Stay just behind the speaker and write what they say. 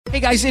Hey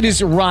guys, it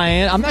is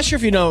Ryan. I'm not sure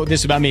if you know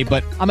this about me,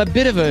 but I'm a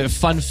bit of a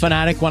fun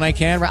fanatic when I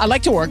can. I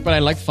like to work, but I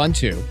like fun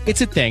too.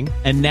 It's a thing.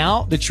 And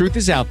now the truth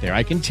is out there.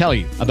 I can tell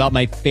you about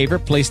my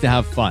favorite place to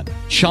have fun.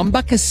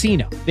 Chumba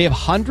Casino. They have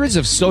hundreds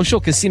of social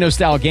casino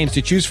style games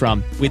to choose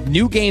from with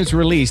new games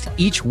released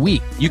each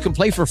week. You can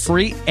play for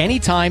free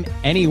anytime,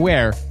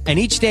 anywhere. And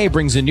each day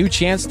brings a new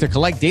chance to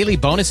collect daily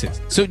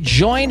bonuses. So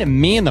join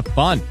me in the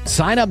fun.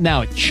 Sign up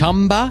now at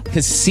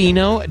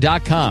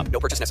ChumbaCasino.com. No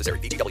purchase necessary.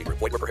 VGW.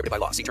 Void where prohibited by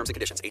law. See terms and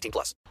conditions.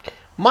 18+.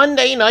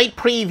 Monday night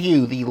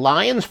preview, the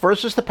Lions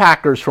versus the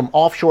Packers from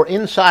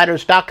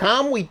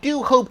OffshoreInsiders.com. We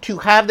do hope to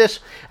have this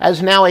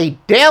as now a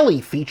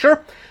daily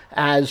feature,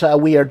 as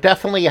we are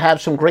definitely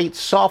have some great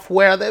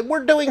software that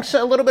we're doing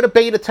a little bit of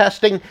beta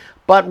testing,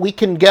 but we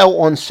can go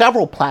on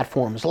several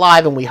platforms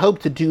live, and we hope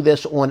to do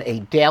this on a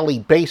daily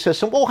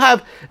basis, and we'll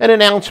have an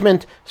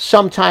announcement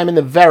sometime in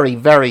the very,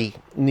 very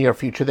near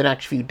future, the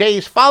next few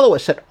days. Follow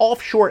us at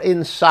Offshore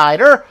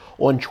Insider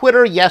on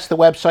Twitter. Yes, the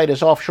website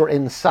is Offshore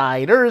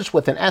Insiders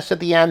with an S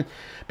at the end.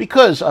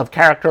 Because of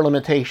character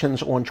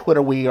limitations on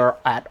Twitter, we are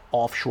at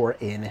Offshore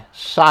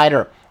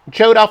Insider.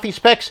 Joe Duffy's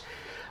picks: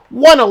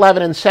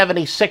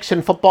 111-76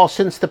 in football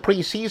since the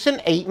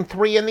preseason,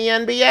 8-3 in the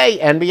NBA.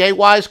 NBA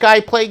Wise Guy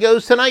play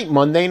goes tonight.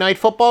 Monday Night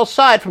Football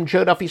side from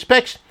Joe Duffy's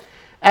picks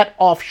at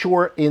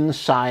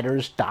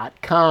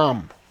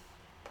OffshoreInsiders.com.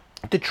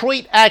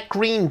 Detroit at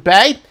Green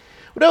Bay.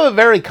 We have a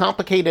very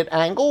complicated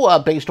angle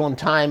based on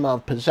time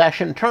of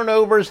possession,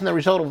 turnovers, and the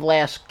result of the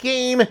last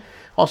game.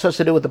 Also has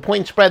to do with the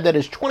point spread that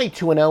is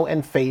 22-0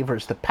 and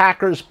favors the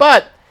Packers.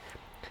 But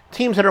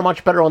teams that are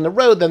much better on the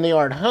road than they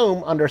are at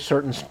home under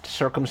certain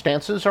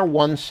circumstances are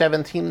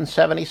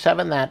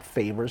 117-77. That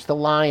favors the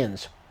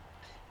Lions.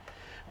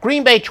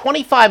 Green Bay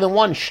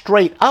 25-1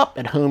 straight up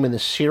at home in the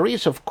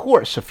series. Of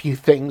course, a few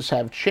things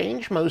have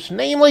changed, most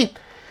namely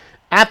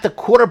at the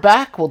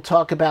quarterback. We'll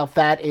talk about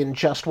that in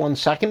just 1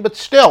 second. But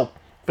still,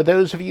 for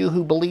those of you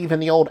who believe in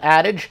the old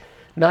adage,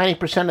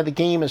 90% of the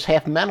game is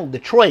half mental,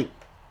 Detroit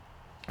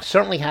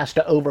certainly has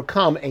to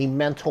overcome a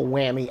mental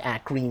whammy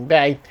at Green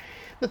Bay.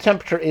 The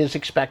temperature is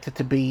expected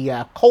to be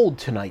cold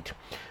tonight.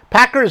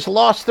 Packers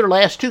lost their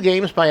last two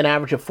games by an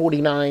average of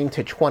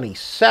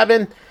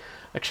 49-27.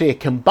 Actually, a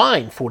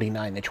combined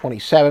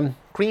 49-27.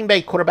 Green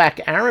Bay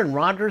quarterback Aaron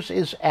Rodgers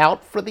is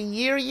out for the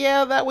year.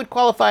 Yeah, that would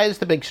qualify as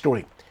the big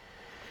story.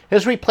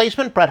 His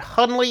replacement, Brett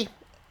Hundley,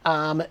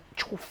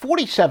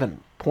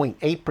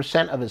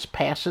 47.8% of his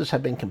passes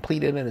have been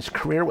completed in his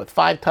career with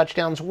 5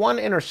 touchdowns, 1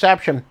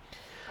 interception.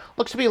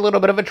 Looks to be a little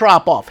bit of a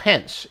drop-off.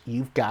 Hence,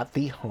 you've got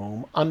the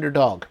home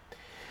underdog.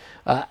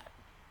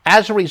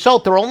 As a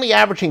result, they're only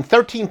averaging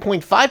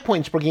 13.5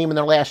 points per game in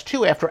their last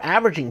 2 after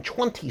averaging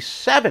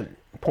 27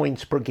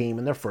 points per game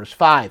in their first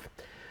 5.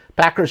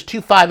 Packers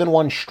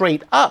 2-5-1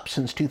 straight up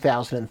since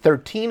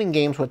 2013 in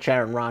games which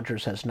Aaron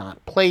Rodgers has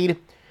not played.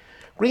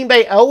 Green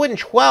Bay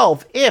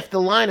 0-12 if the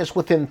line is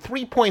within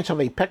 3 points of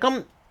a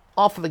pick'em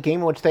off of a game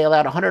in which they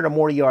allowed 100 or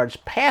more yards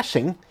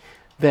passing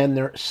than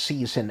their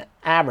season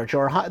average,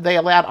 or they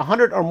allowed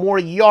 100 or more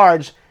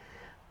yards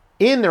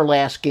in their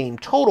last game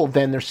total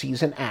than their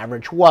season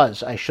average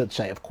was, I should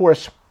say. Of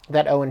course,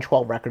 that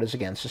 0-12 record is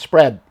against the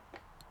spread.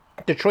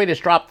 Detroit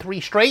has dropped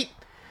 3 straight,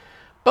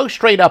 both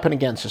straight up and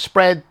against the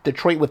spread.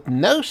 Detroit with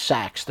no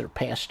sacks their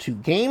past 2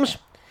 games.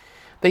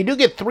 They do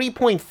get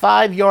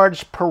 3.5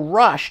 yards per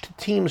rush to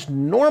teams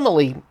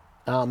normally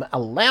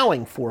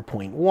allowing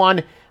 4.1.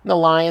 And the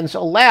Lions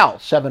allow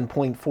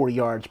 7.4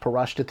 yards per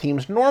rush to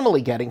teams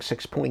normally getting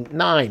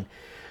 6.9.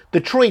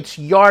 Detroit's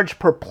yards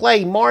per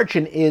play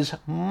margin is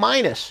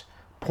minus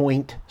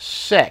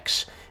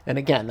 0.6. And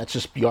again, that's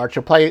just yards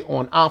per play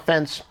on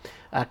offense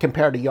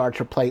compared to yards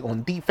per play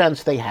on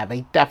defense. They have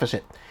a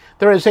deficit.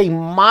 There is a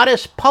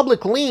modest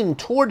public lean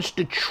towards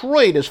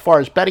Detroit as far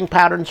as betting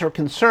patterns are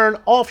concerned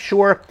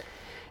offshore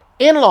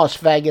in Las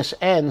Vegas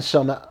and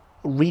some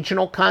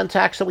regional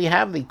contacts that we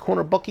have, the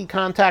corner bookie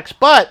contacts,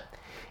 but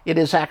it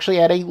is actually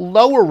at a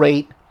lower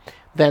rate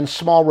than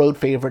small road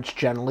favorites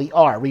generally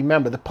are.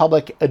 Remember, the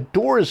public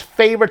adores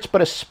favorites,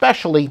 but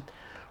especially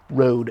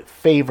road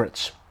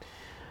favorites.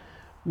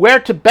 Where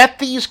to bet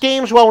these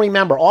games? Well,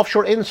 remember,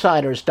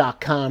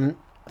 OffshoreInsiders.com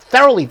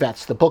thoroughly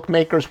vets the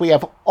bookmakers. We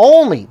have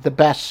only the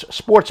best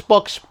sports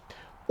books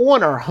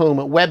on our home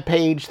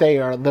webpage. They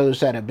are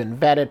those that have been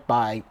vetted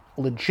by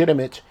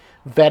legitimate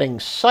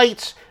vetting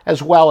sites,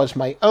 as well as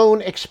my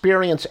own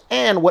experience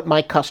and what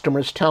my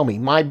customers tell me.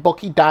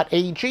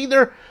 MyBookie.ag,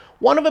 they're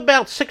one of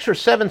about 6 or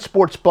 7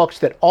 sports books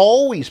that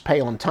always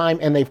pay on time,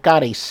 and they've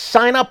got a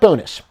sign-up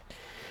bonus.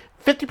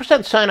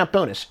 50% sign-up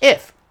bonus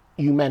if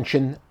you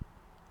mention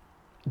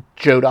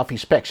Joe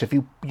Duffy's picks. If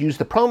you use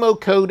the promo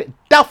code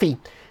Duffy,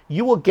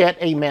 you will get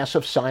a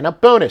massive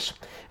sign-up bonus.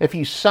 If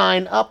you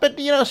sign up at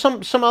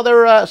some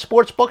other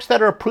sports books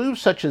that are approved,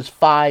 such as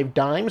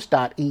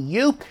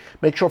 5dimes.eu,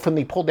 make sure from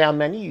the pull-down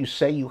menu you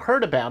say you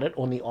heard about it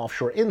on the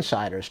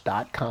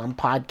OffshoreInsiders.com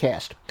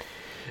podcast.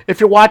 If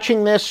you're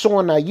watching this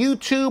on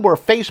YouTube or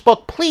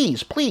Facebook,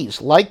 please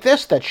like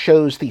this. That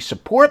shows the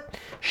support.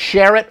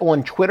 Share it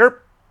on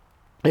Twitter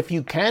If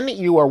you can,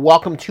 you are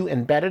welcome to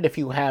embed it. If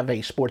you have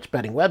a sports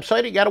betting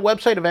website, you got a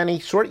website of any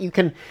sort, you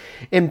can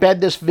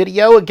embed this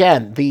video.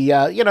 Again,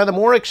 the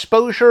more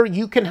exposure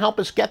you can help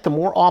us get, the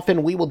more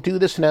often we will do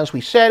this. And as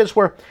we said, as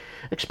we're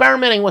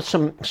experimenting with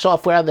some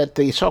software, that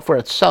the software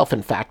itself,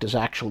 in fact, is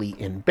actually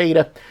in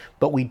beta.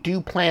 But we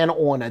do plan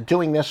on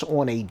doing this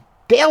on a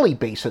daily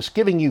basis,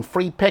 giving you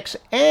free picks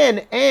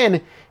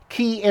and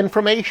key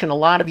information. A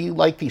lot of you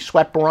like the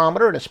sweat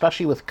barometer, and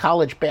especially with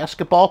college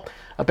basketball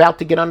about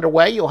to get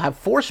underway, you'll have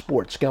 4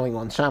 sports going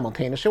on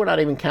simultaneously. We're not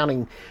even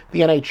counting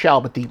the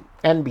NHL, but the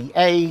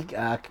NBA,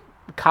 the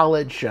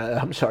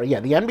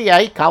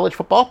NBA, college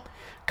football,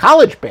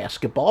 college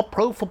basketball,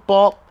 pro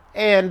football,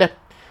 and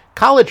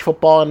college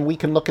football, and we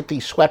can look at the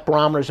sweat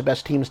barometers, the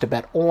best teams to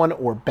bet on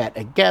or bet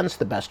against,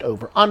 the best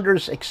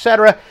over-unders,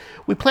 etc.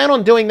 We plan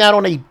on doing that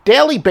on a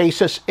daily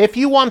basis. If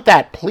you want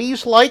that,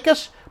 please like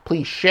us,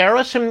 please share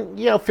us, and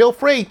feel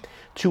free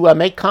to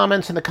make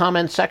comments in the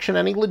comments section.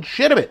 Any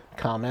legitimate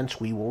comments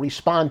we will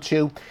respond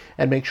to,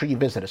 and make sure you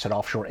visit us at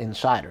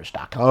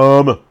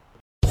offshoreinsiders.com.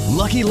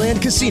 Lucky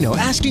Land Casino,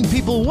 asking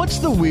people, what's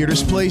the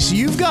weirdest place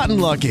you've gotten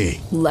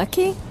lucky?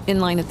 Lucky? In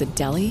line at the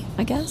deli,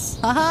 I guess?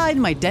 Aha, in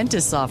my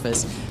dentist's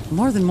office.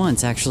 More than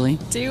once, actually.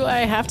 Do I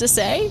have to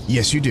say?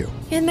 Yes, you do.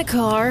 In the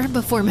car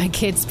before my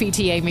kids'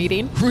 PTA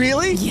meeting.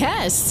 Really?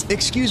 Yes.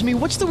 Excuse me,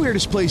 what's the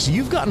weirdest place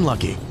you've gotten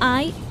lucky?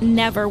 I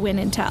never win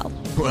and tell.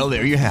 Well,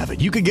 there you have it.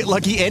 You can get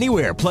lucky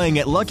anywhere, playing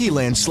at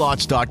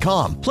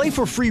LuckyLandSlots.com. Play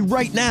for free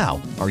right now.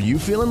 Are you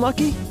feeling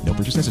lucky? No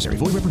purchase necessary.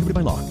 Void where prohibited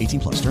by law.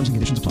 18+. Terms and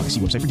conditions apply. See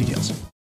website for details.